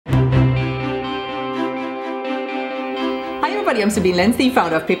everybody, I'm Sabine Lenz, the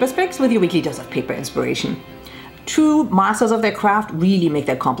founder of PaperSpecs, with your weekly dose of paper inspiration. True masters of their craft really make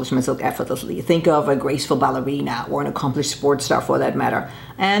their accomplishments look effortlessly. Think of a graceful ballerina or an accomplished sports star for that matter.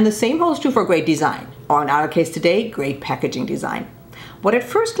 And the same holds true for great design, or in our case today, great packaging design. What at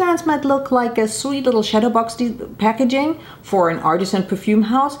first glance might look like a sweet little shadow box packaging for an artisan perfume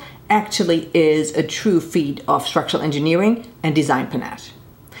house actually is a true feat of structural engineering and design panache.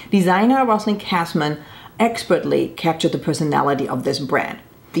 Designer Rosalind Casman expertly captured the personality of this brand.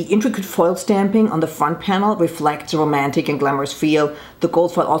 The intricate foil stamping on the front panel reflects a romantic and glamorous feel. The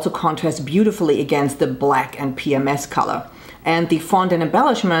gold foil also contrasts beautifully against the black and PMS color. And the font and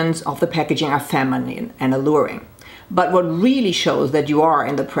embellishments of the packaging are feminine and alluring. But what really shows that you are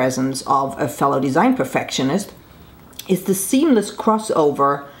in the presence of a fellow design perfectionist is the seamless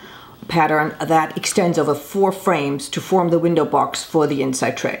crossover pattern that extends over 4 frames to form the window box for the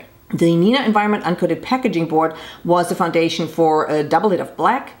inside tray. The Nina Environment Uncoated Packaging Board was the foundation for a double hit of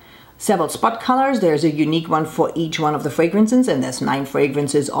black, several spot colors. There's a unique one for each one of the fragrances, and there's 9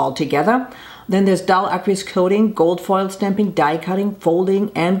 fragrances altogether. Then there's dull aqueous coating, gold foil stamping, die cutting,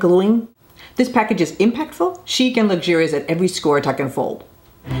 folding, and gluing. This package is impactful, chic, and luxurious at every score, tuck, and fold.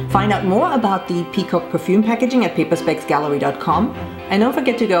 Find out more about the Peacock Parfume Packaging at PaperSpecsGallery.com. And don't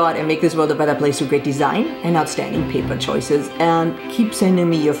forget to go out and make this world a better place with great design and outstanding paper choices. And keep sending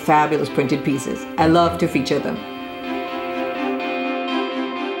me your fabulous printed pieces. I love to feature them.